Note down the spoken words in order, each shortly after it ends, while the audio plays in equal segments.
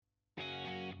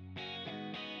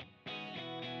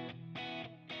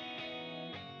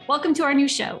Welcome to our new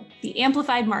show, the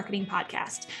Amplified Marketing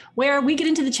Podcast, where we get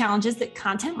into the challenges that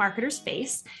content marketers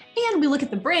face, and we look at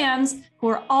the brands who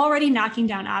are already knocking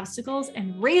down obstacles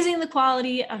and raising the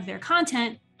quality of their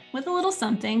content with a little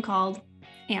something called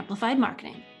amplified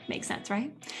marketing. Makes sense,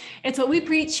 right? It's what we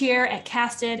preach here at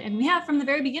Casted, and we have from the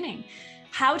very beginning,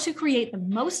 how to create the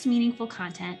most meaningful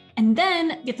content and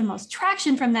then get the most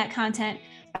traction from that content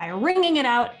by wringing it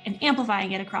out and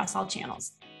amplifying it across all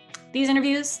channels. These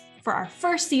interviews for our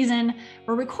first season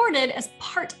were recorded as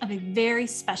part of a very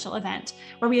special event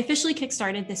where we officially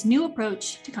kickstarted this new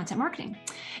approach to content marketing.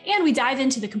 And we dive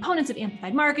into the components of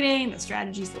amplified marketing, the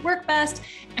strategies that work best,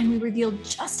 and we reveal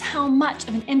just how much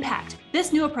of an impact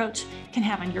this new approach can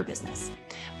have on your business.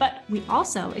 But we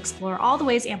also explore all the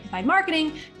ways amplified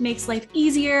marketing makes life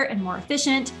easier and more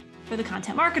efficient for the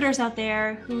content marketers out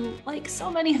there who, like so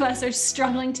many of us, are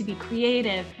struggling to be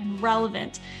creative and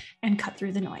relevant and cut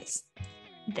through the noise.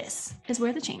 This is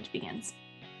where the change begins.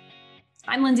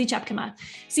 I'm Lindsay Chepkema,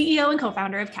 CEO and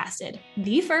co-founder of Casted,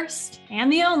 the first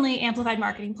and the only amplified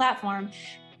marketing platform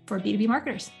for B2B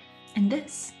marketers. And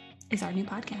this is our new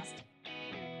podcast.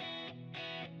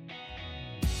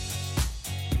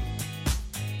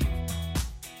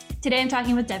 Today, I'm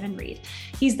talking with Devin Reed.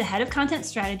 He's the head of content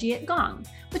strategy at Gong,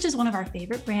 which is one of our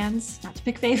favorite brands, not to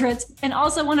pick favorites, and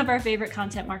also one of our favorite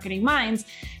content marketing minds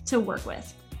to work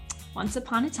with. Once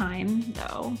upon a time,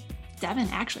 though, Devin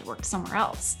actually worked somewhere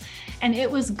else. And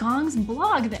it was Gong's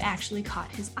blog that actually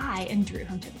caught his eye and drew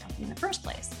him to the company in the first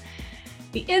place.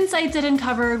 The insights it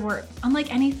uncovered were unlike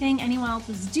anything anyone else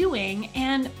was doing,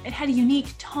 and it had a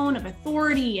unique tone of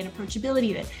authority and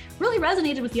approachability that really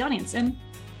resonated with the audience and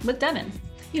with Devin.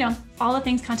 You know, all the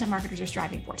things content marketers are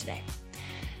striving for today.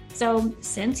 So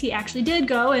since he actually did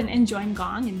go and join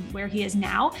Gong and where he is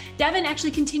now, Devin actually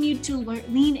continued to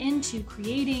lean into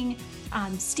creating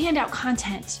standout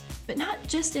content, but not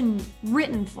just in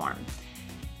written form.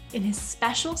 In his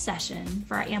special session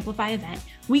for our Amplify event,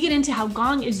 we get into how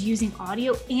Gong is using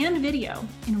audio and video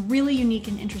in really unique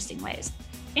and interesting ways,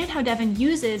 and how Devin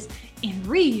uses and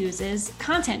reuses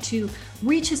content to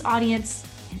reach his audience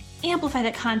and amplify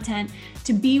that content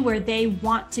to be where they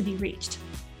want to be reached.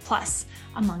 Plus,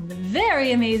 among the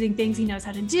very amazing things he knows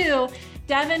how to do,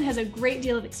 Devin has a great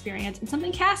deal of experience in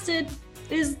something Casted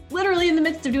is literally in the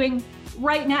midst of doing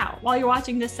right now while you're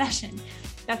watching this session.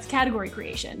 That's category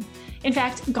creation. In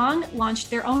fact, Gong launched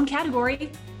their own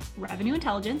category, revenue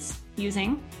intelligence,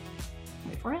 using,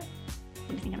 wait for it, what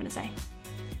do you think I'm gonna say?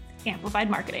 Amplified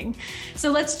marketing. So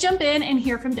let's jump in and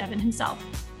hear from Devin himself.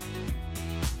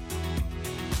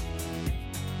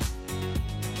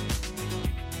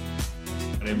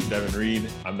 My name is Devin Reed.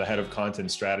 I'm the head of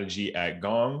content strategy at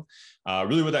Gong.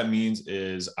 Really what that means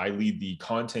is I lead the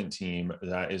content team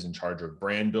that is in charge of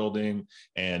brand building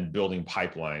and building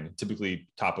pipeline, typically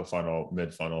top of funnel,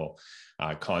 mid funnel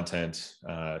content.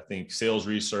 Think sales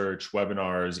research,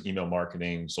 webinars, email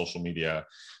marketing, social media,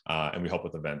 and we help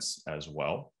with events as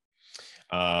well.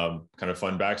 Kind of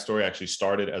fun backstory, I actually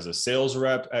started as a sales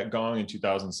rep at Gong in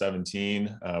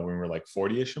 2017 when we were like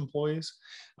 40-ish employees.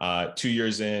 2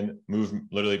 years in,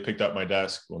 literally picked up my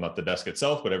desk, well, not the desk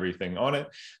itself, but everything on it,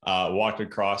 walked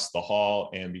across the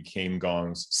hall and became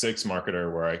Gong's sixth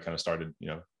marketer, where I kind of started,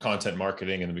 content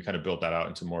marketing, and then we kind of built that out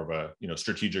into more of a,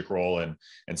 strategic role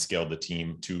and scaled the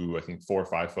team to, I think, 4 or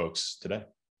 5 folks today.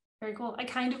 Very cool. I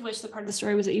kind of wish the part of the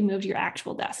story was that you moved your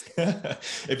actual desk.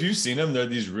 If you've seen them, they're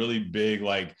these really big,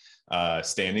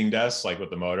 standing desks,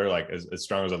 with the motor, as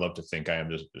strong as I'd love to think I am,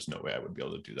 there's no way I would be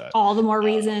able to do that. All the more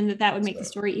reason that would make the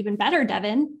story even better,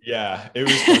 Devin. Yeah. It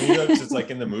was funny though, because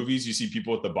it's in the movies, you see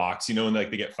people with the box, and they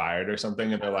get fired or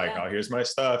something, and they're like, oh, here's my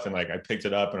stuff. And I picked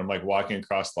it up and I'm walking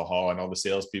across the hall, and all the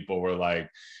salespeople were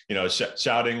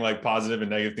shouting positive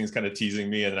and negative things, kind of teasing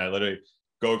me. And then I literally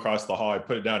go across the hall, I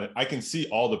put it down, and I can see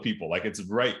all the people, it's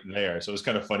right there. So it's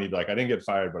kind of funny, I didn't get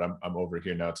fired, but I'm over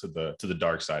here now to the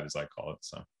dark side, as I call it.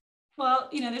 So. Well,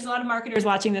 there's a lot of marketers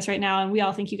watching this right now, and we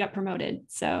all think you got promoted.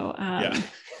 So yeah,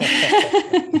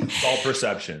 it's all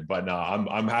perception, but no,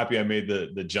 I'm happy I made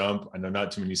the jump. I know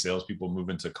not too many salespeople move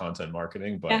into content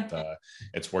marketing, but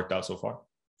it's worked out so far.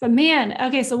 But man,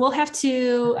 okay, so we'll have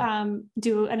to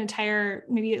do an entire,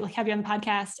 maybe have you on the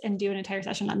podcast and do an entire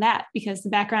session on that, because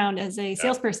the background as a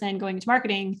salesperson going into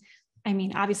marketing,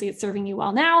 obviously it's serving you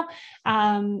well now.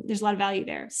 There's a lot of value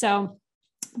there. So,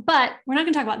 but we're not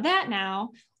going to talk about that now.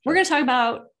 We're going to talk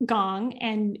about Gong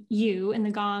and you and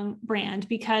the Gong brand,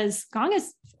 because Gong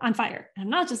is on fire. And I'm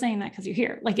not just saying that because you're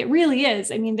here. It really is.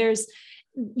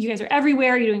 You guys are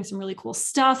everywhere. You're doing some really cool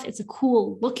stuff. It's a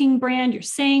cool looking brand. You're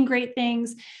saying great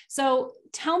things. So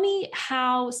tell me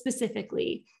how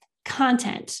specifically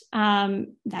content.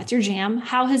 That's your jam.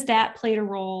 How has that played a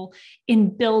role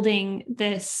in building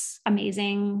this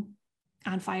amazing,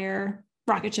 on fire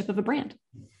rocket ship of a brand?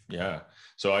 Yeah.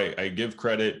 So I give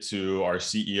credit to our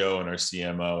CEO and our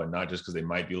CMO, and not just because they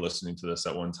might be listening to this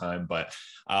at one time, but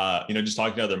just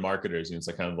talking to other marketers, it's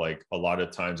like kind of like a lot of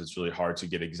times it's really hard to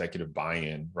get executive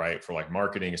buy-in, right? For like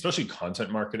marketing, especially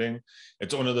content marketing.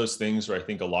 It's one of those things where I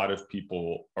think a lot of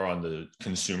people are on the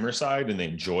consumer side and they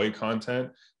enjoy content,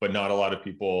 but not a lot of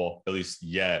people, at least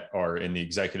yet, are in the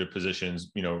executive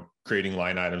positions, creating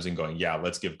line items and going, yeah,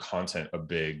 let's give content a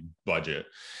big budget.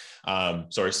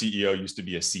 So our CEO used to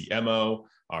be a CMO.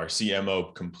 Our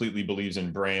CMO completely believes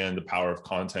in brand, the power of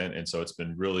content. And so it's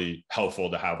been really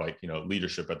helpful to have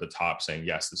leadership at the top saying,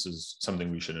 yes, this is something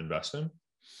we should invest in.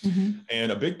 Mm-hmm.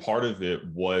 And a big part of it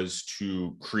was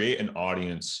to create an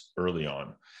audience early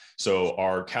on. So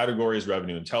our category is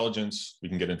revenue intelligence. We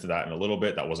can get into that in a little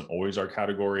bit. That wasn't always our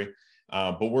category,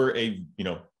 but we're a,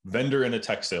 vendor in a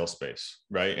tech sales space,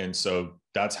 right? And so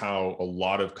that's how a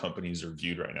lot of companies are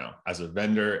viewed right now, as a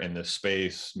vendor in this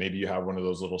space. Maybe you have one of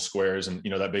those little squares and,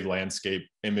 that big landscape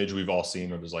image we've all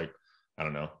seen, where there's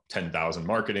 10,000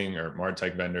 marketing or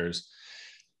MarTech vendors.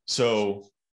 So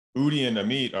Udi and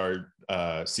Amit, our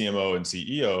CMO and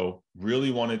CEO, really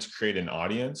wanted to create an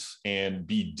audience and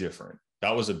be different.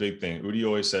 That was a big thing. Udi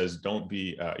always says, don't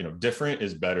be, different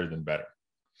is better than better.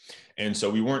 And so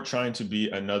we weren't trying to be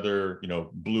another,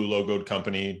 blue logoed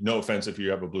company. No offense if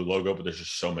you have a blue logo, but there's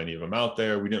just so many of them out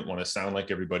there. We didn't want to sound like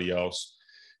everybody else.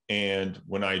 And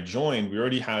when I joined, we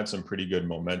already had some pretty good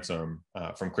momentum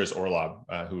from Chris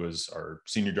Orlob, who was our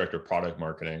senior director of product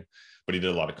marketing, but he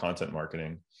did a lot of content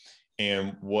marketing.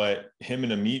 And what him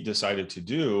and Amit decided to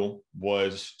do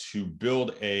was to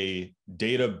build a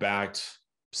data-backed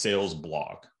sales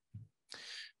blog.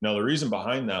 Now, the reason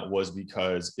behind that was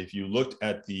because if you looked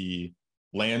at the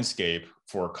landscape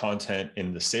for content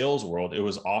in the sales world, it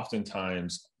was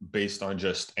oftentimes based on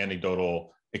just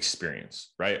anecdotal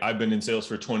experience, right? I've been in sales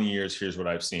for 20 years. Here's what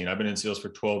I've seen. I've been in sales for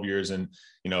 12 years in,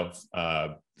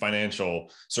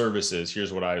 financial services.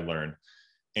 Here's what I learned.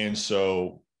 And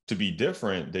so to be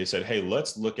different, they said, hey,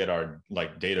 let's look at our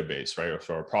database, right?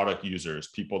 So our product users,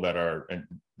 people that are, and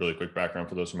really quick background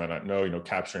for those who might not know,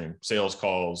 capturing sales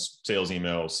calls, sales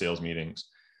emails, sales meetings.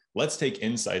 Let's take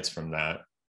insights from that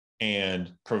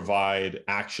and provide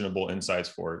actionable insights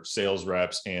for sales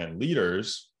reps and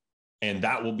leaders. And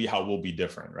that will be how we'll be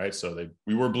different, right? So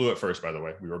we were blue at first, by the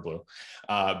way, we were blue.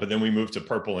 But then we moved to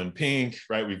purple and pink,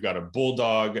 right? We've got a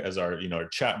bulldog as our, our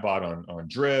chat bot on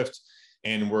Drift.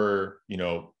 And we're,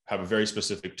 have a very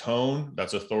specific tone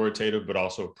that's authoritative, but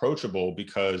also approachable,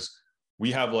 because we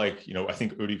have I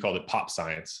think Udi called it pop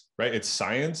science, right? It's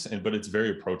science, but it's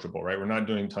very approachable, right? We're not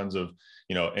doing tons of,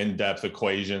 in-depth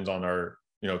equations on our,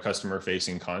 customer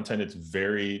facing content. It's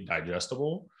very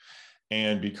digestible.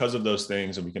 And because of those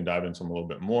things, and we can dive into them a little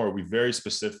bit more, we very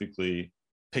specifically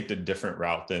picked a different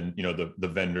route than, the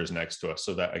vendors next to us,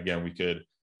 so that, again, we could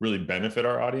really benefit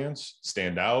our audience,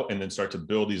 stand out, and then start to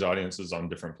build these audiences on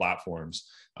different platforms,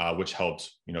 which helped,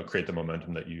 create the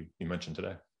momentum that you mentioned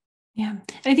today. Yeah. And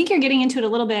I think you're getting into it a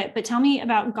little bit, but tell me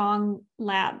about Gong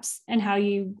Labs and how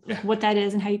what that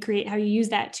is and how you use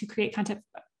that to create content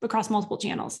across multiple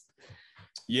channels.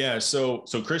 Yeah. So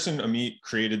Chris and Amit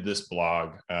created this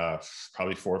blog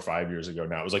probably 4 or 5 years ago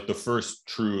now. It was the first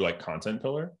true content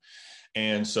pillar.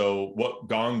 And so what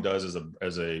Gong does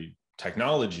as a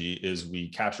technology is we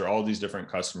capture all these different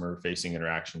customer facing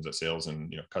interactions that sales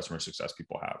and customer success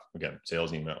people have. Again,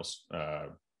 sales emails,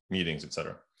 meetings, et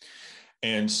cetera.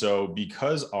 And so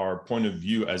because our point of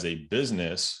view as a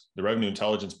business, the revenue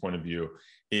intelligence point of view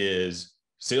is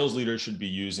sales leaders should be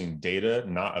using data,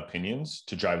 not opinions,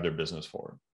 to drive their business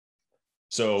forward.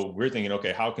 So we're thinking,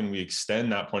 okay, how can we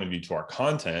extend that point of view to our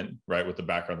content, right? With the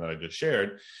background that I just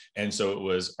shared. And so it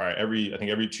was, all right,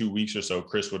 every 2 weeks or so,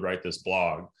 Chris would write this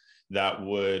blog that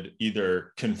would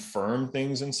either confirm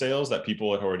things in sales that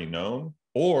people had already known,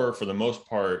 or for the most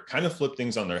part, kind of flip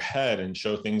things on their head and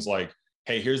show things like,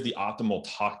 hey, here's the optimal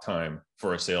talk time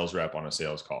for a sales rep on a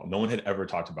sales call. No one had ever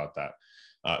talked about that.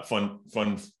 Fun,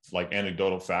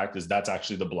 anecdotal fact is that's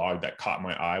actually the blog that caught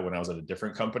my eye when I was at a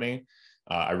different company.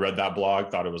 I read that blog,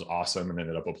 thought it was awesome, and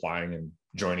ended up applying and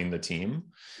joining the team.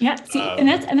 Yeah. See, and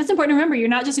that's important to remember. You're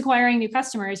not just acquiring new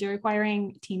customers, you're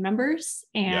acquiring team members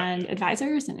and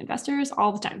advisors and investors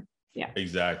all the time. Yeah,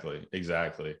 exactly.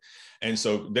 And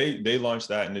so they launched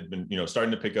that, and it'd been,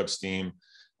 starting to pick up steam.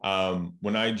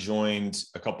 When I joined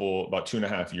about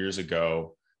 2.5 years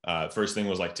ago, first thing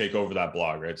was take over that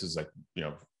blog, right? This is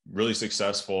really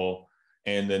successful.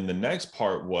 And then the next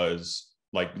part was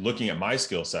like looking at my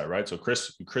skill set, right? So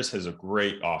Chris is a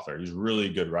great author. He's a really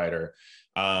good writer.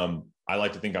 I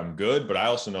like to think I'm good, but I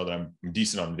also know that I'm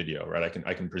decent on video, right?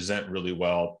 I can present really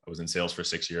well. I was in sales for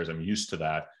 6 years. I'm used to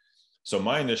that. So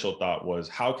my initial thought was,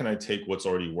 how can I take what's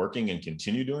already working and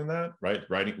continue doing that, right?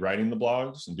 Writing the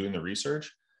blogs and doing the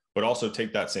research, but also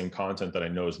take that same content that I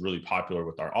know is really popular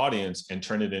with our audience and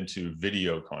turn it into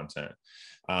video content.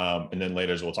 And then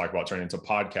later, as we'll talk about, turn it into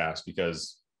podcasts,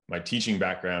 because my teaching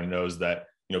background knows that,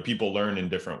 you know, people learn in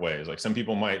different ways. Like some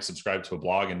people might subscribe to a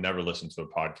blog and never listen to a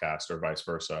podcast, or vice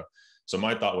versa. So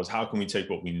my thought was, how can we take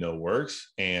what we know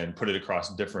works and put it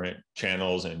across different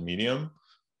channels and medium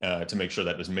to make sure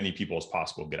that as many people as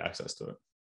possible get access to it?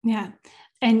 Yeah.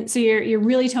 And so you're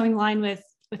really towing the line with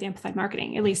amplified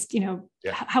marketing, at least, you know,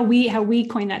 how we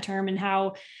coin that term and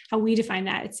how we define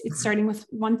that. It's starting with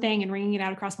one thing and wringing it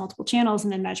out across multiple channels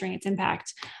and then measuring its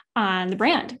impact on the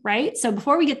brand, right? So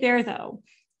before we get there though,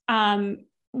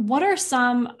 what are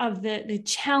some of the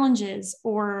challenges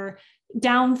or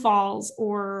downfalls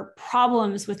or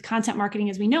problems with content marketing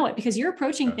as we know it? Because you're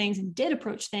approaching things and did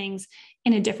approach things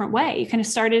in a different way. You kind of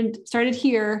started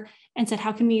here and said,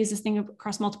 how can we use this thing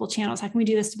across multiple channels? How can we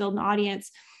do this to build an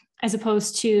audience? As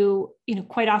opposed to, you know,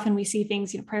 quite often we see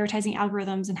things, you know, prioritizing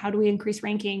algorithms and how do we increase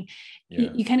ranking?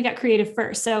 You kind of got creative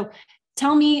first. So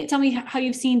tell me how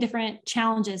you've seen different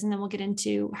challenges, and then we'll get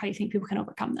into how you think people can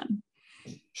overcome them.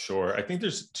 Sure. I think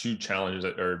there's two challenges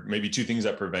or maybe two things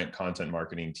that prevent content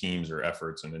marketing teams or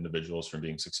efforts and individuals from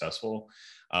being successful.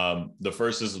 The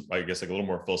first is, I guess, like a little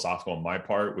more philosophical on my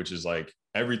part, which is like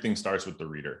everything starts with the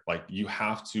reader. Like you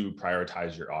have to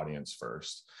prioritize your audience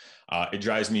first. It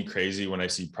drives me crazy when I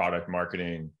see product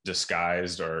marketing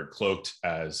disguised or cloaked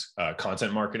as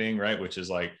content marketing, right? Which is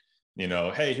like, you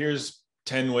know, hey, here's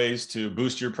 10 ways to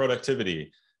boost your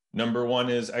productivity. Number one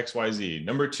is XYZ.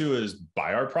 Number two is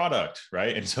buy our product,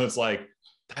 right? And so it's like,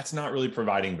 that's not really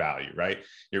providing value, right?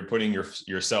 You're putting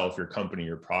yourself, your company,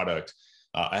 your product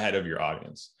ahead of your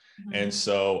audience. Mm-hmm. And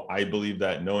so I believe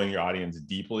that knowing your audience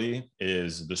deeply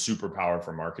is the superpower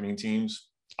for marketing teams.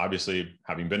 Obviously,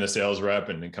 having been a sales rep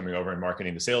and then coming over and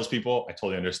marketing to salespeople, I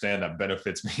totally understand that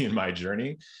benefits me in my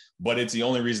journey. But it's the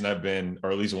only reason I've been,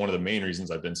 or at least one of the main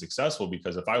reasons I've been successful,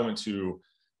 because if I went to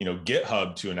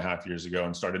GitHub 2.5 years ago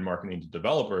and started marketing to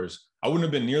developers, I wouldn't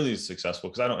have been nearly as successful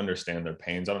because I don't understand their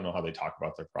pains. I don't know how they talk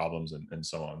about their problems and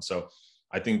so on. So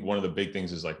I think one of the big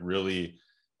things is like really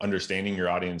understanding your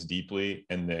audience deeply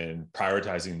and then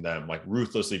prioritizing them, like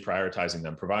ruthlessly prioritizing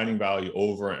them, providing value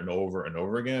over and over and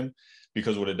over again,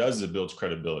 because what it does is it builds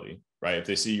credibility, right? If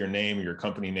they see your name, your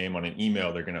company name on an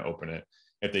email, they're going to open it.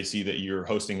 If they see that you're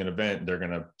hosting an event, they're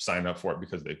going to sign up for it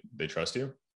because they trust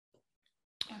you.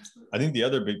 Absolutely. I think the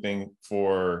other big thing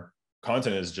for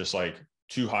content is just like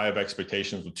too high of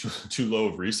expectations with too low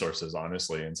of resources,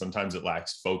 honestly. And sometimes it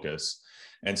lacks focus.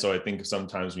 And so I think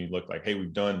sometimes we look like, hey, we're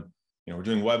doing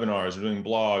webinars, we're doing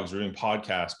blogs, we're doing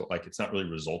podcasts, but like, it's not really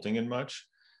resulting in much.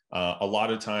 A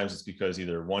lot of times it's because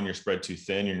either one, you're spread too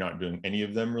thin, you're not doing any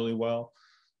of them really well,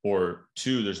 or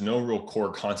two, there's no real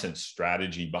core content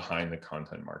strategy behind the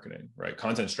content marketing, right?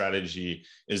 Content strategy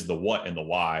is the what and the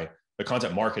why. The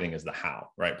content marketing is the how,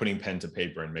 right? Putting pen to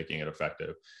paper and making it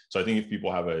effective. So I think if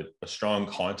people have a strong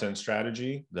content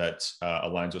strategy that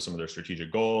aligns with some of their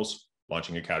strategic goals,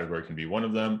 launching a category can be one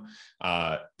of them,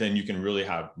 then you can really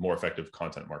have more effective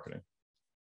content marketing.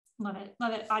 Love it.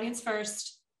 Love it. Audience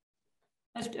first.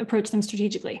 Approach them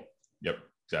strategically. Yep,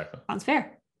 exactly. Sounds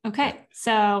fair. Okay. Yeah.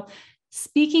 So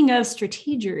speaking of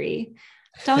strategery,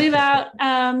 tell me about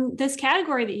this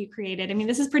category that you created. I mean,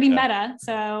 this is pretty meta.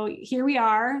 So here we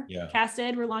are,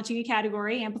 Casted. We're launching a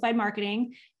category, amplified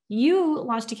marketing. You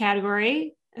launched a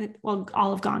category. Well,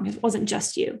 all of Gong. It wasn't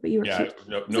just you, but you were cute.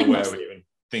 No way I would even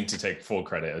think to take full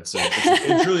credit.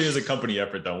 It truly is a company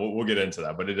effort, though. We'll get into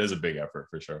that, but it is a big effort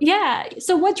for sure. Yeah.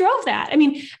 So what drove that? I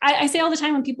mean, I say all the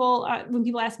time when people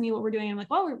ask me what we're doing, I'm like,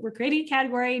 well, we're creating a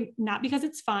category, not because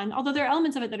it's fun, although there are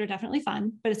elements of it that are definitely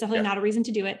fun, but it's definitely not a reason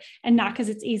to do it, and not because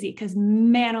it's easy, because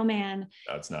man, oh man,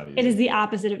 that's not easy. It is the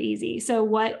opposite of easy. So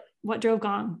what drove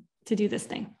Gong to do this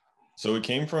thing? So it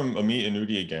came from Amit and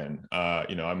Udi again.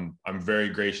 I'm very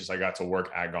gracious. I got to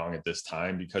work at Gong at this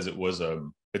time because it was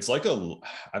it's like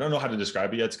I don't know how to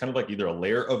describe it yet. It's kind of like either a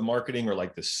layer of marketing or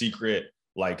like the secret,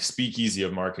 like speakeasy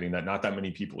of marketing that not that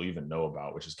many people even know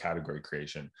about, which is category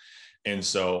creation. And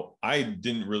so I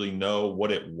didn't really know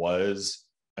what it was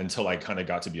until I kind of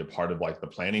got to be a part of like the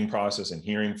planning process and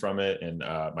hearing from it. And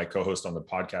my co-host on the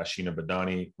podcast, Sheena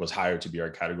Badani, was hired to be our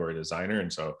category designer.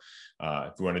 And so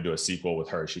if we want to do a sequel with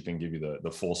her, she can give you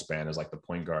the full span as like the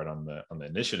point guard on the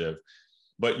initiative.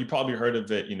 but you probably heard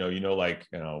of it, like,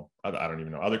 I don't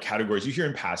even know, other categories you hear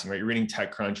in passing, right? You're reading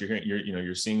TechCrunch,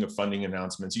 you're seeing funding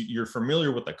announcements, you're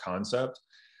familiar with the concept,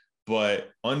 but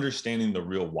understanding the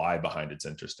real why behind it's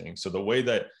interesting. So the way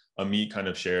that Amit kind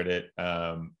of shared it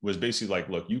was basically like,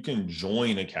 look, you can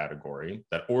join a category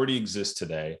that already exists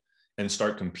today and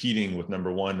start competing with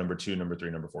number one, number two, number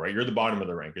three, number four, right? You're the bottom of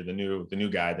the rank. You're the new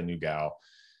guy, the new gal,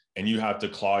 and you have to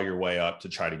claw your way up to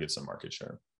try to get some market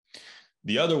share.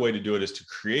 The other way to do it is to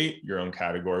create your own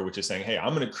category, which is saying, hey,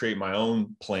 I'm going to create my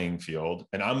own playing field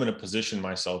and I'm going to position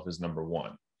myself as number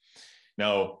one.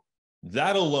 Now,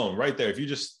 that alone right there, if you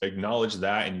just acknowledge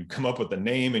that and you come up with a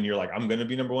name and you're like, I'm going to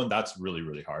be number one, that's really,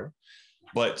 really hard.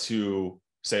 But to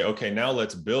say, okay, now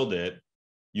let's build it,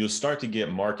 you'll start to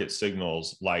get market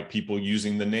signals like people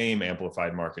using the name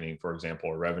amplified marketing, for example,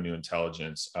 or revenue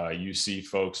intelligence. You see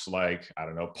folks like, I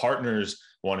don't know, partners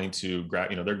wanting to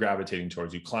they're gravitating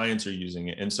towards you, clients are using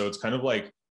it. And so it's kind of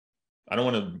like, I don't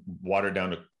want to water it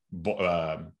down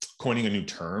to coining a new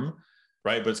term,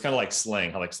 right? But it's kind of like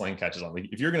slang, how like slang catches on. Like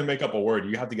if you're going to make up a word,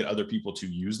 you have to get other people to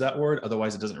use that word.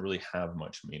 Otherwise, it doesn't really have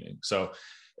much meaning. So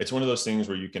it's one of those things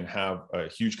where you can have a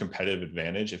huge competitive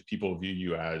advantage if people view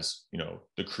you as,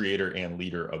 the creator and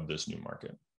leader of this new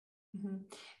market. Mm-hmm.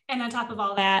 And on top of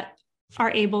all that,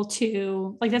 are able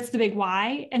to, like, that's the big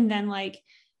why. And then like,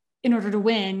 in order to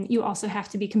win, you also have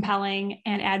to be compelling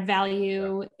and add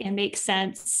value and make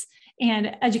sense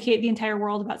and educate the entire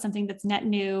world about something that's net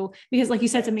new. Because like you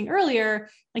said something earlier,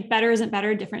 like better isn't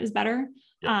better, different is better.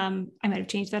 I might have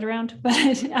changed that around,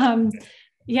 but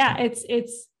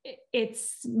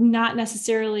it's not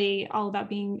necessarily all about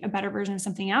being a better version of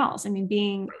something else. I mean,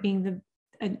 being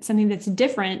something that's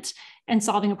different and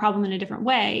solving a problem in a different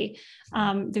way.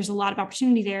 There's a lot of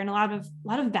opportunity there and a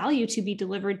lot of value to be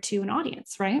delivered to an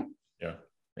audience, right?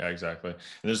 Yeah, exactly.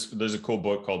 And there's a cool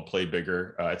book called Play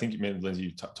Bigger. I think Lindsay,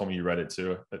 you told me you read it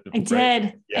too. I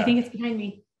did. Yeah. I think it's behind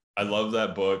me. I love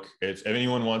that book. If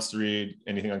anyone wants to read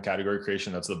anything on category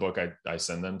creation, that's the book I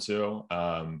send them to.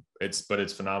 It's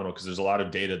phenomenal because there's a lot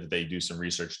of data that they do some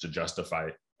research to justify,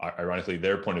 ironically,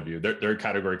 their point of view. Their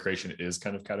category creation is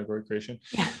kind of category creation.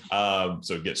 Yeah.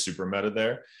 So it gets super meta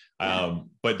there.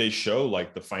 But they show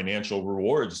like the financial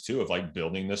rewards too of like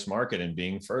building this market and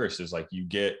being first is like you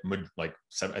get like,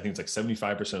 I think it's like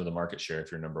 75% of the market share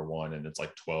if you're number one, and it's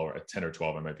like 12 or 10 or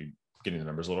 12. I might be getting the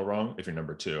numbers a little wrong if you're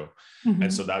number two. Mm-hmm.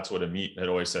 And so that's what Amit had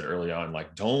always said early on,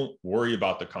 like, don't worry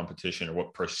about the competition or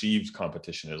what perceived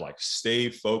competition is. Like, stay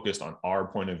focused on our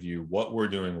point of view, what we're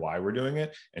doing, why we're doing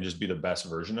it, and just be the best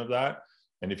version of that.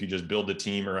 And if you just build a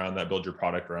team around that, build your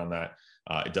product around that,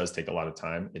 it does take a lot of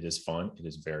time. It is fun. It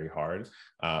is very hard.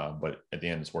 But at the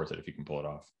end, it's worth it if you can pull it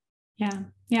off.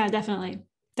 Yeah, definitely.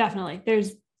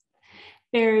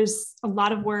 There's a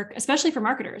lot of work, especially for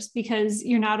marketers, because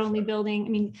you're not only building, I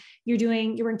mean, you're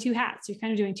wearing two hats. You're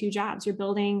kind of doing two jobs. You're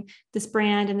building this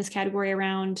brand and this category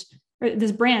around, or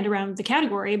this brand around the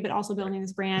category, but also building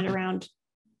this brand around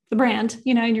the brand,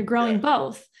 and you're growing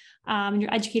both, and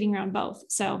you're educating around both.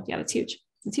 So yeah, that's huge.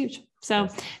 It's huge. So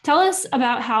tell us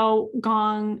about how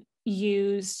Gong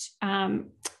used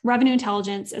revenue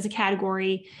intelligence as a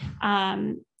category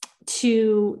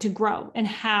to grow, and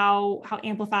how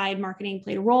amplified marketing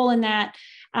played a role in that.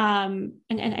 And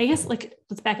I guess like,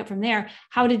 let's back up from there.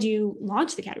 How did you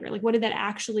launch the category? Like, what did that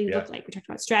actually look like? We talked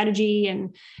about strategy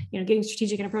and, getting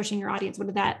strategic and approaching your audience. What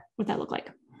did that look like?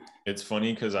 It's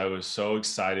funny because I was so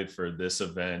excited for this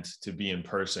event to be in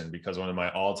person, because one of my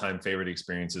all-time favorite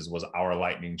experiences was our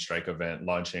lightning strike event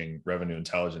launching revenue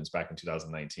intelligence back in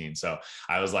 2019. So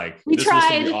I was like, this will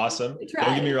still be awesome.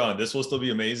 Don't get me wrong, this will still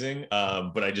be amazing.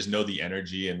 But I just know the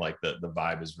energy and like the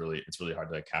vibe is it's really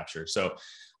hard to capture. So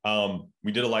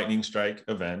we did a lightning strike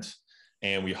event,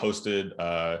 and we hosted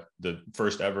the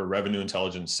first ever revenue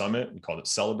intelligence summit. We called it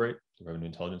Celebrate, the Revenue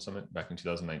Intelligence Summit, back in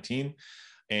 2019.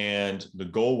 And the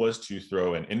goal was to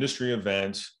throw an industry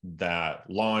event that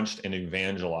launched and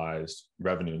evangelized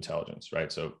revenue intelligence,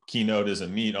 right? So keynote is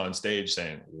Amit on stage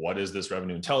saying, what is this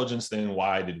revenue intelligence thing?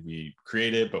 Why did we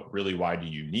create it? But really, why do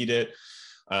you need it?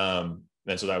 And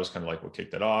so that was kind of like what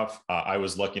kicked it off. I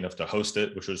was lucky enough to host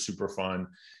it, which was super fun.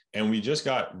 And we just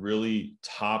got really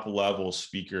top level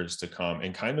speakers to come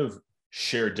and kind of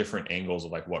share different angles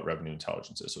of like what revenue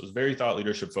intelligence is. So it was very thought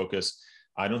leadership focused.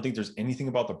 I don't think there's anything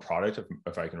about the product,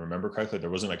 if I can remember correctly. There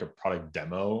wasn't like a product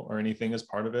demo or anything as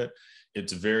part of it.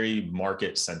 It's very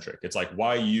market centric. It's like,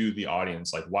 why you, the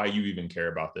audience, like why you even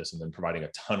care about this, and then providing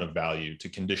a ton of value to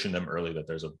condition them early that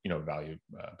there's a value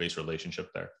based relationship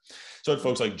there. So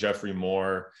folks like Jeffrey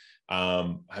Moore,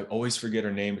 I always forget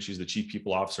her name, but she's the chief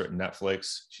people officer at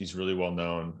Netflix. She's really well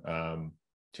known.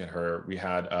 to her. We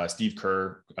had Steve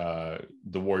Kerr,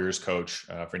 the Warriors coach,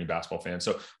 for any basketball fans.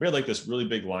 So we had like this really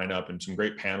big lineup and some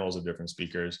great panels of different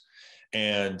speakers.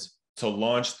 And to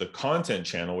launch the content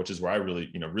channel, which is where I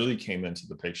really came into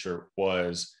the picture,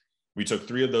 was we took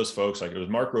 3 of those folks. Like, it was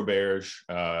Mark Roberge,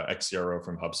 ex-CRO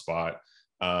from HubSpot,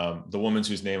 the woman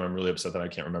whose name I'm really upset that I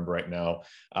can't remember right now,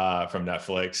 from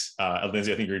Netflix.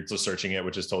 Lindsay, I think you're just searching it,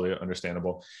 which is totally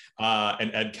understandable.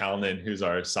 And Ed Calnan, who's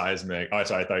our seismic. Oh,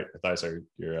 sorry, I thought I saw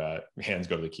your hands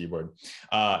go to the keyboard.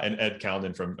 And Ed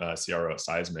Calnan from CRO at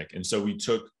Seismic. And so we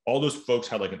took all those folks,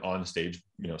 had like an on-stage,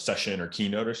 session or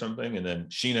keynote or something. And then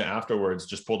Sheena afterwards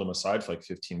just pulled them aside for like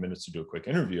 15 minutes to do a quick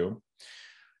interview.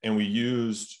 And we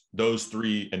used those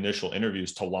 3 initial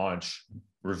interviews to launch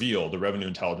Reveal, the Revenue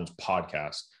Intelligence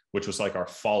podcast, which was like our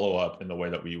follow-up in the way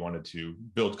that we wanted to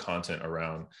build content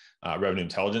around revenue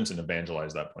intelligence and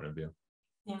evangelize that point of view.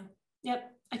 Yeah.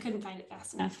 Yep. I couldn't find it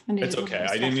fast enough. It's okay.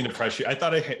 I didn't mean to pressure you. I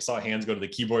thought I saw hands go to the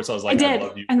keyboard, so I was like, I did.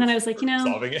 love you. And then I was like,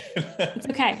 solving it. It's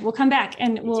okay. We'll come back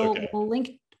and we'll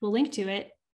link to it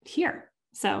here.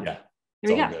 So yeah,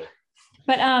 there we go. Good.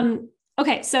 But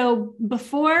okay. So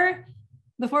before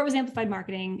it was amplified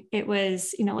marketing, it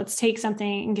was, let's take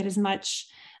something and get as much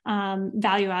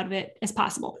value out of it as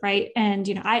possible. Right.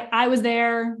 And, I was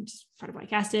there, just part of why I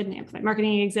casted, and amplified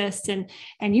marketing exists, and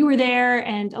you were there.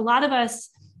 And a lot of us,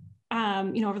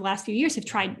 over the last few years have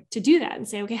tried to do that and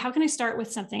say, okay, how can I start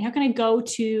with something? How can I go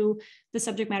to the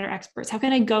subject matter experts? How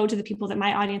can I go to the people that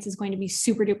my audience is going to be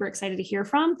super duper excited to hear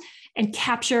from and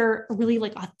capture a really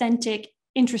like authentic,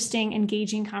 interesting,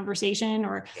 engaging conversation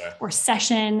or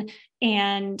session,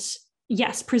 and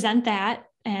yes, present that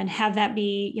and have that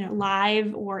be,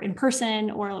 live or in person,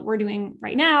 or what we're doing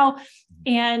right now,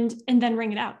 and then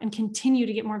ring it out and continue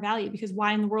to get more value. Because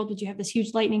why in the world would you have this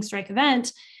huge lightning strike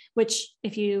event, which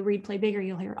if you read Play Bigger,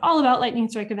 you'll hear all about lightning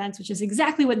strike events, which is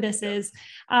exactly what this is.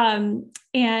 And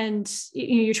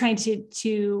you're trying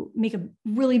to make a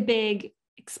really big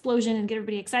explosion and get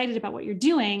everybody excited about what you're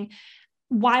doing.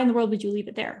 Why in the world would you leave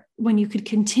it there when you could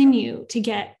continue to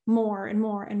get more and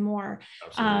more and more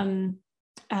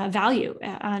value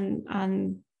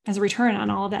on as a return on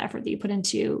all of that effort that you put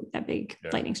into that big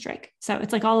lightning strike? So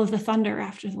it's like all of the thunder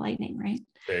after the lightning, right?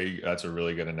 That's a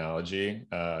really good analogy.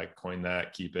 Coin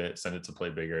that, keep it, send it to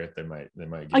Play Bigger. They might.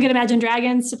 I'll get Imagine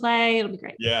Dragons to play. It'll be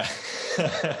great. Yeah.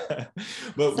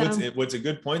 But what's a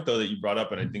good point though that you brought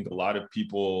up, and I think a lot of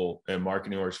people in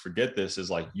marketing orgs forget this,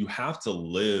 is like, you have to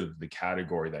live the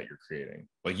category that you're creating.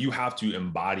 Like, you have to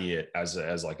embody it as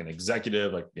like an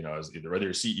executive, like, as either whether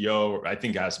you're CEO, or I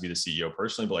think it has to be the CEO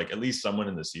personally, but like at least someone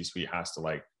in the C-suite has to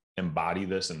like embody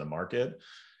this in the market,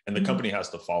 and the company has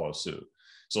to follow suit.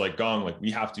 So like Gong, like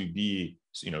we have to be,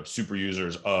 super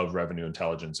users of revenue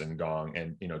intelligence in Gong,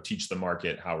 and, teach the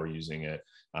market how we're using it.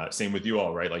 Same with you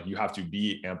all, right? Like, you have to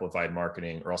be amplified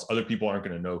marketing, or else other people aren't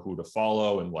going to know who to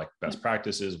follow and like best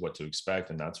practices, what to expect,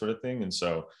 and that sort of thing. And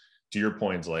so to your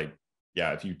point, like,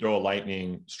 yeah, if you throw a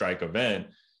lightning strike event,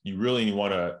 you really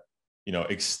want to,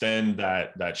 extend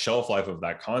that shelf life of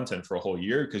that content for a whole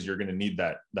year, because you're going to need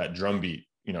that drumbeat,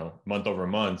 month over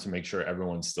month, to make sure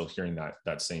everyone's still hearing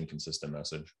that same consistent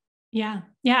message. Yeah.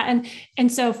 Yeah.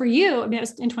 And so for you, I mean, it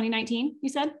was in 2019, you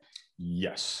said?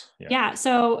 Yes. Yeah.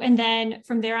 So, and then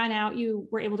from there on out, you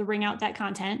were able to wring out that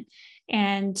content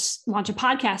and launch a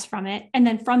podcast from it. And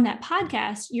then from that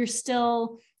podcast, you're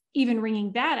still even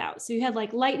wringing that out. So you had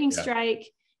like lightning strike,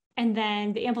 and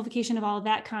then the amplification of all of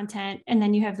that content. And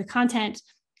then you have the content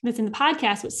that's in the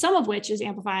podcast, but some of which is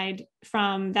amplified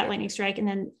from that lightning strike, and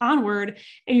then onward,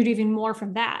 and you're doing more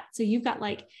from that. So you've got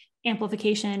like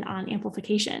amplification on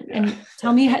amplification. And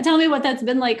tell me what that's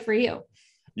been like for you.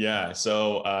 Yeah.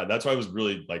 So that's why I was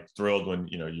really like thrilled when,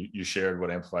 you shared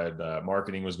what amplified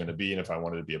marketing was going to be, and if I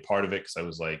wanted to be a part of it, because I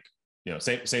was like,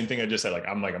 same thing I just said, like,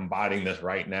 I'm like embodying this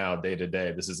right now, day to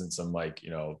day. This isn't some like,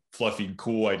 fluffy,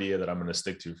 cool idea that I'm going to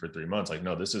stick to for 3 months. Like,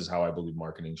 no, this is how I believe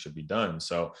marketing should be done.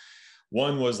 So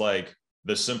one was like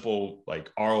the simple like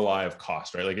ROI of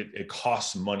cost, right? Like it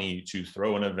costs money to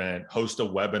throw an event, host a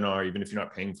webinar, even if you're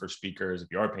not paying for speakers. If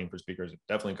you are paying for speakers, it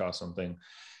definitely costs something.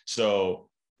 So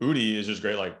Udi is just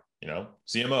great, like,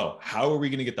 CMO, how are we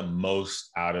going to get the most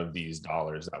out of these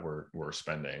dollars that we're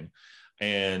spending?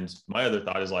 And my other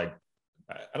thought is like,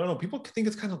 I don't know, people think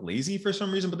it's kind of lazy for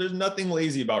some reason, but there's nothing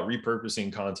lazy about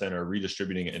repurposing content or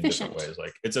redistributing it in different ways.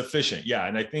 Like, it's efficient. Yeah.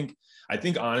 And I think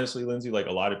honestly, Lindsay, like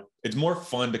it's more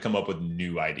fun to come up with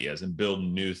new ideas and build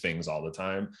new things all the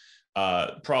time.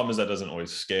 Problem is that doesn't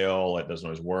always scale. It doesn't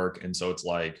always work. And so it's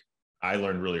like, I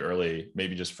learned really early,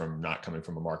 maybe just from not coming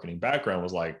from a marketing background,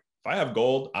 was like, if I have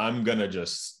gold, I'm going to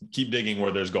just keep digging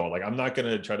where there's gold. Like, I'm not going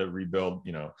to try to rebuild,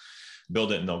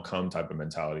 build it and they'll come type of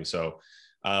mentality. So,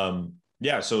 so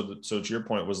to your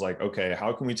point was like, okay,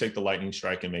 how can we take the lightning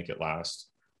strike and make it last?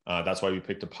 That's why we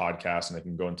picked a podcast, and I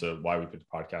can go into why we picked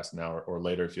a podcast now or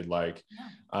later if you'd like.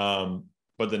 Yeah.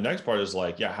 But the next part is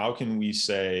like, yeah, how can we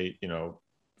say,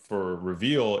 for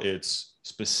Reveal, it's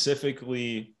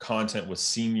specifically content with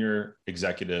senior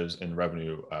executives and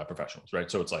revenue professionals,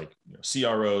 right? So it's like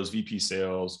CROs, VP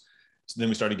sales. So then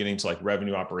we started getting to like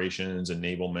revenue operations,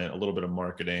 enablement, a little bit of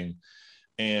marketing,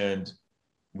 and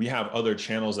we have other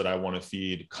channels that I want to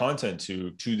feed content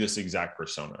to this exact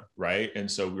persona, right? And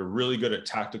so we're really good at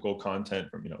tactical content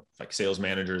from, like sales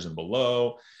managers and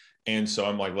below. And so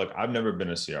I'm like, look, I've never been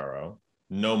a CRO.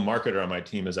 No marketer on my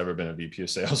team has ever been a VP of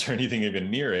sales or anything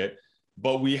even near it.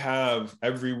 But we have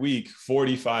every week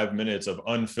 45 minutes of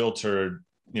unfiltered,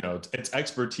 it's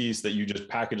expertise that you just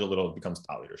package a little, it becomes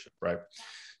thought leadership, right?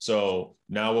 So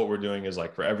now what we're doing is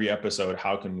like for every episode,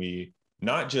 how can we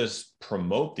not just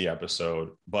promote the episode,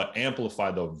 but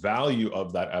amplify the value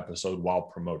of that episode while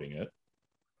promoting it?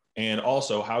 And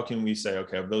also, how can we say,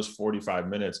 okay, of those 45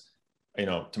 minutes,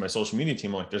 to my social media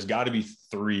team, like there's got to be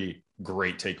 3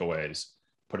 great takeaways,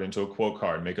 put it into a quote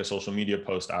card, make a social media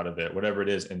post out of it, whatever it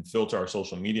is, and filter our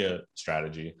social media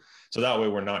strategy. So that way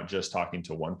we're not just talking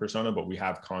to one persona, but we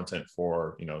have content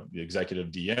for, the executive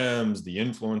DMs, the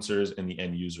influencers, and the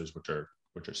end users, which are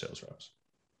sales reps.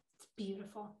 It's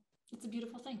beautiful. It's a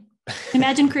beautiful thing.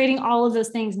 Imagine creating all of those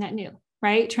things net new,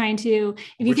 right? Trying to,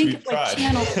 if you think of like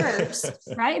channel first,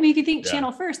 right? I mean, if you think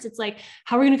channel first, it's like,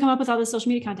 how are we going to come up with all this social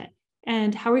media content?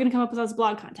 And how are we going to come up with all this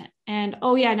blog content? And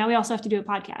now we also have to do a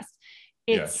podcast.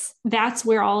 That's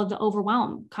where all of the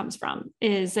overwhelm comes from,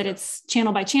 is that it's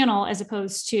channel by channel, as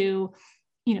opposed to,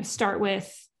 start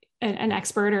with an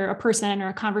expert or a person or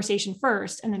a conversation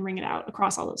first, and then ring it out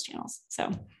across all those channels.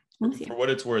 So for what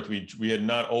it's worth, we had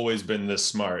not always been this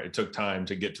smart. It took time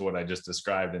to get to what I just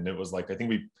described. And it was like, I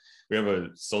think we have a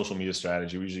social media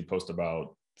strategy. We usually post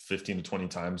about 15 to 20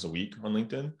 times a week on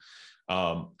LinkedIn.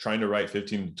 Trying to write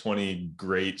 15 to 20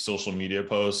 great social media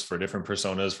posts for different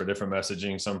personas, for different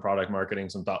messaging, some product marketing,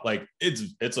 some thought, like it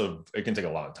can take a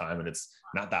lot of time, and it's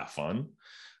not that fun.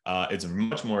 It's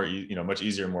much more, much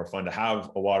easier and more fun to have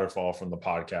a waterfall from the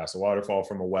podcast, a waterfall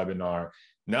from a webinar.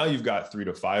 Now you've got 3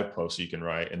 to 5 posts you can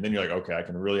write, and then you're like, okay, I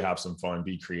can really have some fun,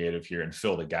 be creative here and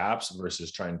fill the gaps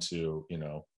versus trying to,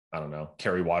 I don't know,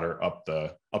 carry water up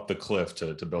the cliff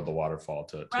to build the waterfall,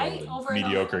 to right? A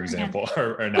mediocre example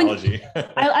or analogy.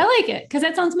 I like it because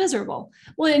that sounds miserable.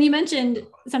 Well, and you mentioned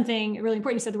something really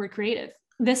important. You said the word creative.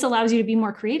 This allows you to be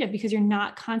more creative because you're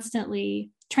not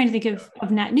constantly trying to think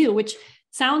of net new, which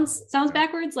sounds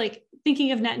backwards. Like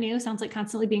thinking of net new sounds like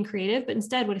constantly being creative, but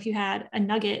instead, what if you had a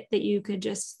nugget that you could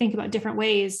just think about different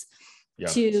ways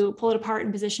to pull it apart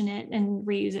and position it and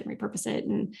reuse it and repurpose it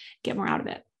and get more out of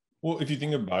it? Well, if you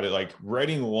think about it, like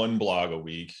writing one blog a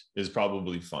week is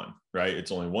probably fun, right? It's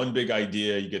only one big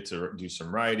idea. You get to do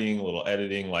some writing, a little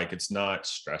editing, like it's not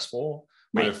stressful.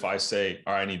 But if I say,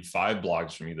 all right, I need 5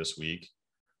 blogs from you this week,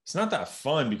 it's not that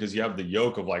fun because you have the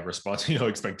yoke of like response,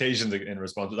 expectations and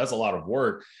response. That's a lot of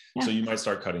work. Yeah. So you might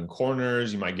start cutting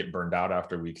corners. You might get burned out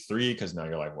after week 3 because now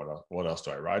you're like, what else do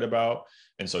I write about?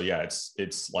 And so,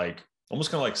 it's like almost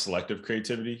kind of like selective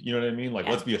creativity. You know what I mean? Like,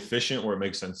 let's be efficient where it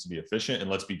makes sense to be efficient, and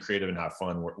let's be creative and have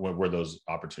fun where those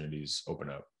opportunities open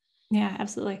up. Yeah,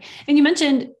 absolutely. And you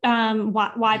mentioned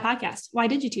why podcast? Why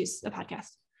did you choose a podcast?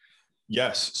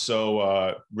 Yes.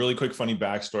 So really quick, funny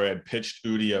backstory. I'd pitched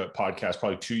Udi a podcast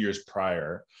probably 2 years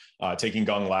prior, taking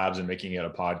Gong Labs and making it a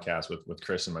podcast with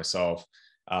Chris and myself.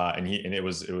 And it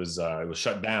was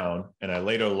shut down. And I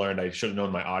later learned I should have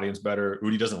known my audience better.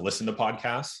 Udi doesn't listen to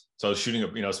podcasts. So I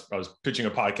was I was pitching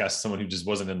a podcast to someone who just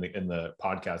wasn't in the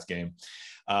podcast game.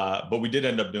 But we did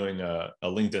end up doing a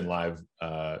LinkedIn Live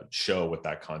show with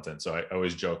that content. So I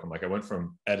always joke, I'm like, I went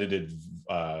from edited,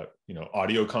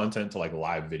 audio content to like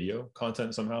live video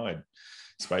content somehow.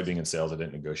 Despite being in sales, I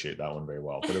didn't negotiate that one very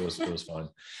well, but it was fun.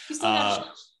 You still got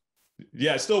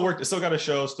yeah, it still worked. It still got a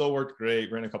show, still worked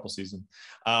great, ran a couple seasons.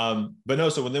 But no,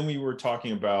 so when then we were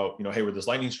talking about, hey, with this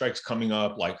lightning strikes coming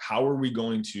up, like, how are we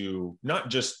going to, not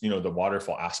just, the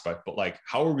waterfall aspect, but like,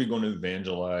 how are we going to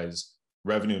evangelize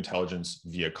revenue intelligence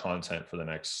via content for the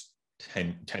next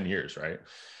 10 years, right?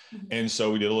 Mm-hmm. And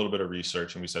so we did a little bit of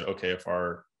research and we said, okay, if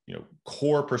our,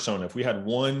 core persona, if we had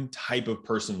one type of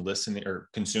person listening or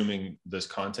consuming this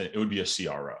content, it would be a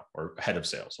CRO or head of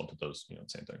sales. I'll put those,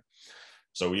 same thing.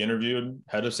 So we interviewed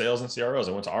head of sales and CROs.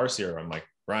 I went to our CRO. I'm like,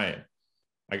 Brian,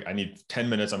 I need 10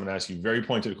 minutes. I'm going to ask you very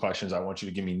pointed questions. I want you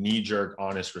to give me knee-jerk,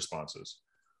 honest responses.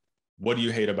 what do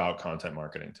you hate about content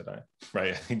marketing today?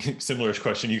 Right? I think similar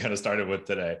question you kind of started with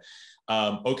today.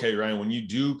 Okay, Ryan, when you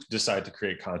do decide to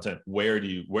create content, where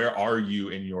are you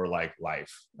in your life?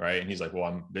 Right. And he's like, well,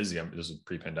 I'm busy. This is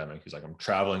pre-pandemic. He's like, I'm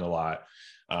traveling a lot.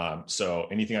 So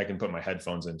anything I can put my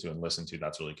headphones into and listen to,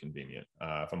 that's really convenient.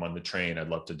 If I'm on the train, I'd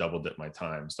love to double dip my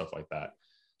time, stuff like that.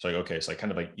 So like, okay, so like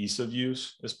kind of like ease of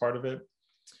use is part of it.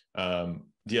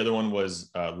 The other one was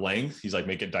length. He's like,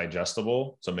 make it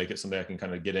digestible. So make it something I can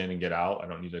kind of get in and get out. I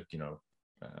don't need to,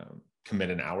 commit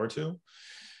an hour to.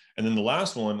 And then the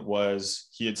last one was,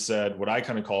 he had said what I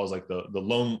kind of call is like the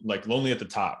lonely at the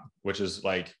top, which is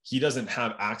like, he doesn't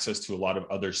have access to a lot of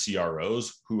other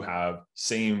CROs who have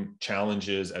same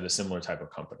challenges at a similar type of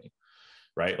company.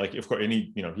 Right. Like, of course,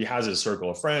 he has his circle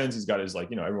of friends. He's got his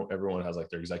everyone has like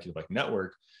their executive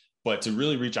network, but to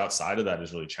really reach outside of that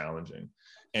is really challenging.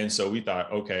 And so we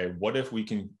thought, okay, what if we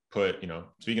can put,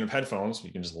 speaking of headphones,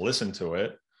 you can just listen to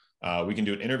it. We can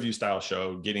do an interview style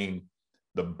show, getting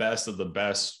the best of the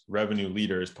best revenue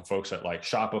leaders, folks at like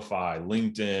Shopify,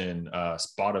 LinkedIn,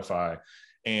 Spotify,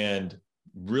 and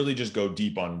really just go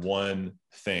deep on one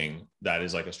thing that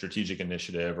is like a strategic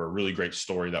initiative or a really great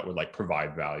story that would like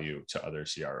provide value to other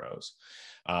CROs.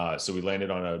 So we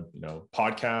landed on a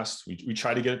podcast. We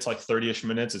try to get it to like 30-ish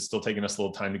minutes. It's still taking us a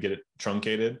little time to get it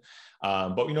truncated.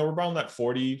 But we're around that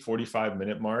 45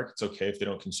 minute mark. It's okay if they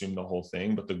don't consume the whole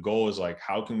thing, but the goal is like,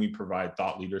 how can we provide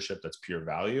thought leadership that's pure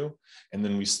value? And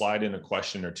then we slide in a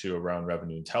question or two around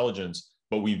revenue intelligence,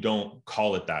 but we don't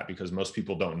call it that because most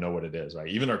people don't know what it is, right?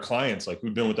 Even our clients, like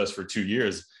who've been with us for 2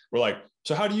 years, we're like,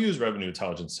 so how do you use revenue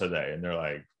intelligence today? And they're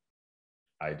like,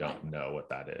 I don't know what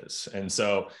that is. And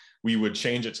so we would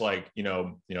change it to like,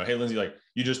 hey, Lindsay, like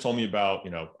you just told me about,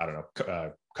 I don't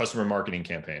know, customer marketing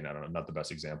campaign. I don't know, not the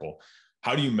best example.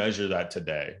 How do you measure that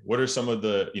today? What are some of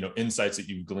the, insights that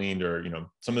you've gleaned or,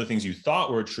 some of the things you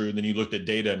thought were true, then you looked at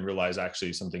data and realized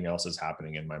actually something else is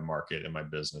happening in my market, in my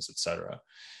business, et cetera.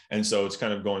 And so it's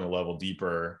kind of going a level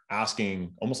deeper,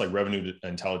 asking almost like revenue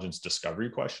intelligence discovery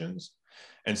questions.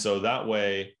 And so that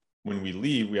way, when we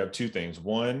leave, we have two things.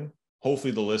 One,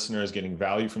 hopefully the listener is getting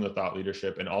value from the thought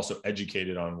leadership and also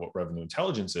educated on what revenue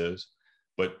intelligence is.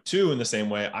 But two, in the same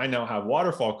way, I now have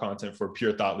waterfall content for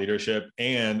pure thought leadership,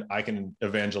 and I can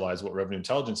evangelize what revenue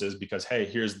intelligence is because, hey,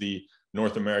 here's the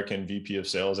North American VP of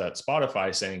sales at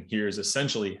Spotify saying, here's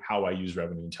essentially how I use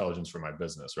revenue intelligence for my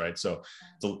business, right? So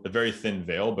it's a very thin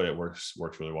veil, but it works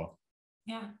really well.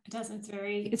 Yeah, it does. It's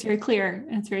very clear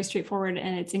and it's very straightforward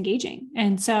and it's engaging.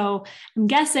 And so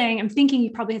I'm thinking you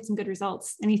probably had some good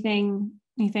results. Anything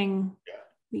that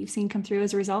you've seen come through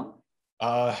as a result?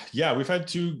 Yeah, we've had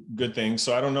two good things.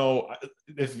 So I don't know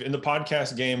if in the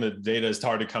podcast game, the data is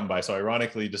hard to come by. So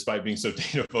ironically, despite being so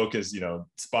data focused,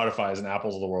 Spotify's and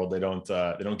Apple's of the world, they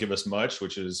don't give us much,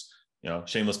 which is,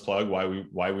 shameless plug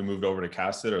why we moved over to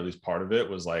Cast It, or at least part of it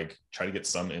was like try to get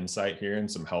some insight here and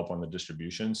some help on the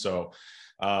distribution. So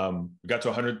we got to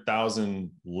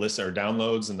 100,000 lists or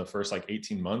downloads in the first like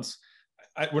 18 months.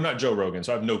 We're not Joe Rogan,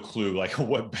 so I have no clue like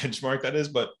what benchmark that is,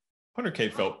 but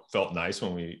 100K felt nice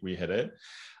when we hit it.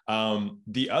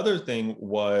 The other thing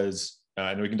was,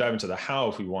 and we can dive into the how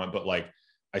if we want, but like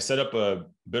I set up a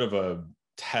bit of a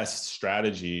test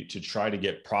strategy to try to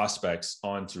get prospects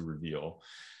onto Reveal.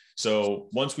 So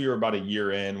once we were about a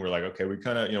year in, we're like, okay, we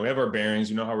kind of, we have our bearings,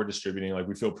 we know how we're distributing, like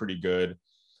we feel pretty good.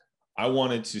 I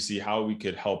wanted to see how we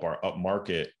could help our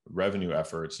upmarket revenue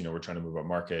efforts. We're trying to move up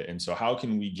market. And so how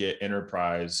can we get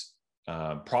enterprise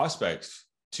prospects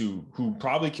who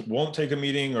probably won't take a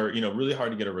meeting or, really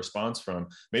hard to get a response from?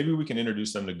 Maybe we can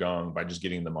introduce them to Gong by just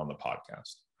getting them on the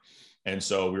podcast. And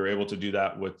so we were able to do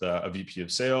that with a VP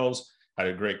of sales, had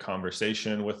a great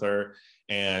conversation with her.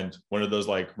 And one of those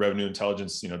like revenue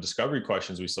intelligence, discovery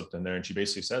questions we slipped in there. And she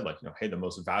basically said like, hey, the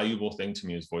most valuable thing to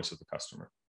me is voice of the customer.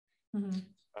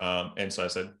 Mm-hmm. And so I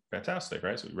said, fantastic,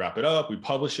 right? So we wrap it up, we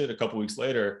publish it. A couple of weeks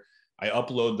later, I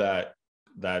upload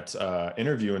that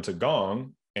interview into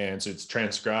Gong. And so it's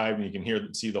transcribed and you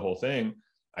can see the whole thing.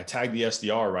 I tagged the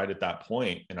SDR right at that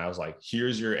point. And I was like,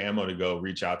 here's your ammo to go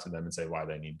reach out to them and say why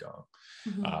they need Gong.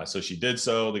 Mm-hmm. So she did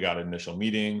so. They got an initial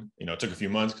meeting. It took a few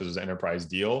months because it was an enterprise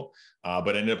deal,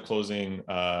 but ended up closing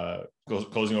over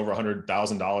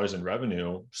 $100,000 in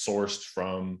revenue sourced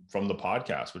from the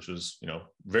podcast, which was,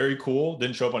 very cool.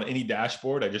 Didn't show up on any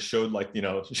dashboard. I just showed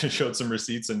showed some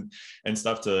receipts and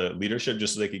stuff to leadership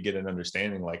just so they could get an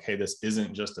understanding like, hey, this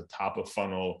isn't just a top of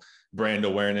funnel brand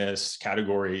awareness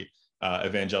category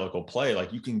evangelical play.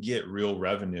 Like you can get real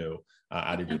revenue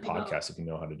out of your podcast if you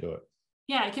know how to do it.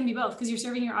 Yeah, it can be both because you're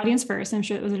serving your audience first. I'm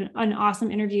sure it was an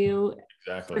awesome interview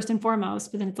first and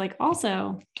foremost, but then it's like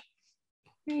also,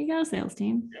 here you go, sales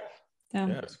team. So.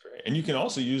 Yeah, that's great. And you can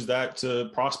also use that to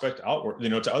prospect outward,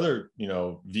 to other,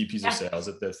 VPs of sales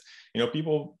at this,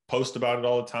 people post about it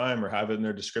all the time or have it in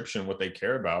their description, what they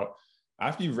care about.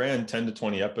 After you've ran 10 to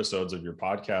 20 episodes of your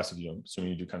podcast,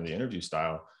 assuming you do kind of the interview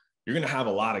style, you're going to have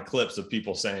a lot of clips of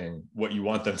people saying what you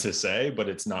want them to say, but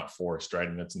it's not forced, right?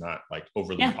 And it's not like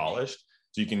overly polished.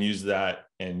 So you can use that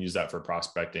for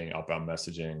prospecting, outbound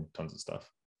messaging, tons of stuff.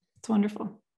 It's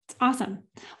wonderful. It's awesome.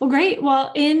 Well, great.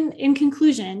 Well, in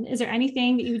conclusion, is there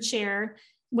anything that you would share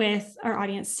with our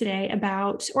audience today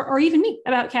about, or even me,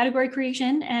 about category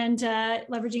creation and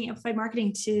leveraging amplified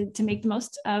marketing to make the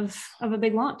most of a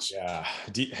big launch? Yeah,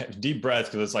 deep breath,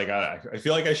 because it's like I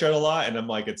feel like I shared a lot, and I'm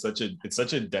like it's such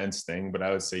a dense thing. But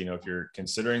I would say, if you're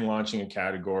considering launching a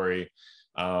category,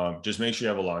 just make sure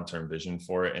you have a long-term vision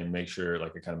for it, and make sure,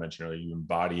 like I kind of mentioned earlier, you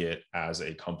embody it as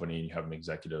a company and you have an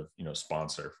executive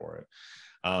sponsor for it.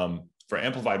 For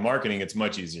amplified marketing, it's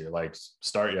much easier. Like,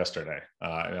 start yesterday.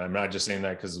 And I'm not just saying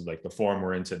that because of like the forum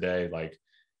we're in today. Like,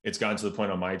 it's gotten to the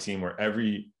point on my team where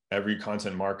every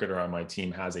content marketer on my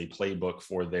team has a playbook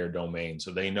for their domain.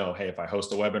 So they know, hey, if I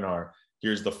host a webinar,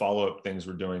 here's the follow-up things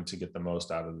we're doing to get the most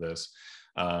out of this.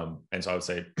 And so I would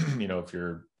say, if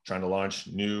you're trying to launch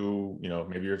new,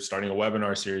 maybe you're starting a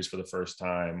webinar series for the first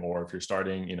time, or if you're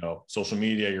starting, social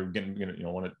media, you're getting,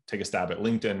 want to take a stab at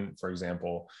LinkedIn, for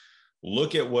example.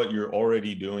 Look at what you're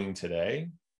already doing today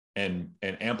and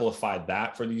amplify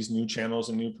that for these new channels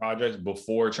and new projects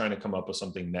before trying to come up with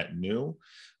something net new.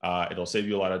 It'll save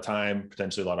you a lot of time,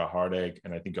 potentially a lot of heartache,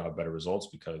 and I think you'll have better results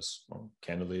because, well,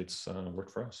 candidly, it's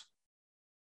worked for us.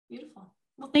 Beautiful.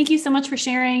 Well, thank you so much for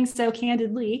sharing so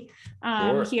candidly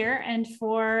Sure. here, and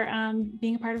for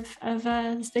being a part of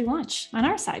this big launch on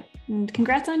our side. And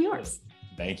congrats on yours.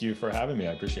 Thank you for having me.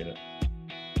 I appreciate it.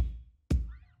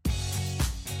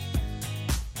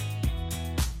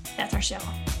 That's our show.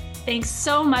 Thanks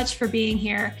so much for being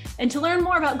here. And to learn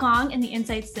more about Gong and the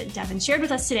insights that Devin shared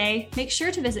with us today, make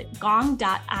sure to visit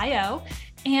gong.io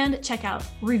and check out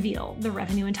Reveal, the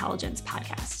Revenue Intelligence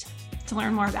podcast. To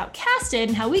learn more about Casted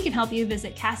and how we can help you,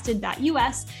 visit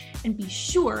casted.us, and be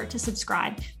sure to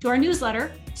subscribe to our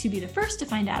newsletter to be the first to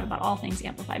find out about all things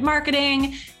amplified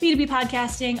marketing, B2B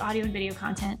podcasting, audio and video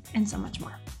content, and so much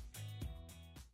more.